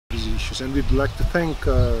issues. And we'd like to thank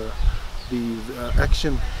the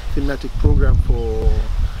Action thematic program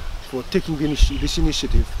for taking this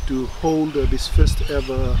initiative to hold this first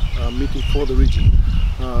ever meeting for the region.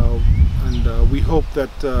 And we hope that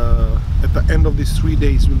at the end of these 3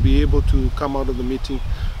 days we'll be able to come out of the meeting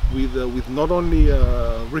with not only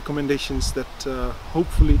recommendations that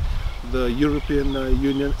hopefully the European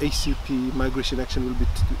Union ACP Migration Action will be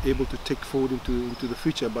able to take forward into the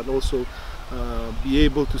future, but also be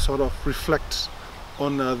able to sort of reflect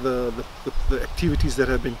on the activities that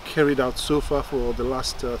have been carried out so far for the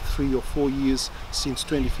last 3 or 4 years since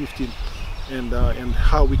 2015, and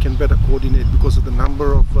how we can better coordinate because of the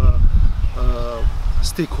number of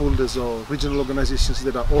stakeholders or regional organizations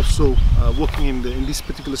that are also working in this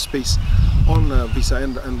particular space on visa,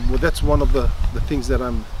 and that's one of the things that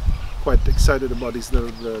I'm quite excited about, is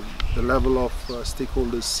the level of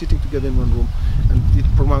stakeholders sitting together in one room, and it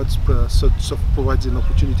provides an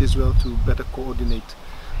opportunity as well to better coordinate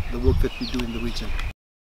the work that we do in the region.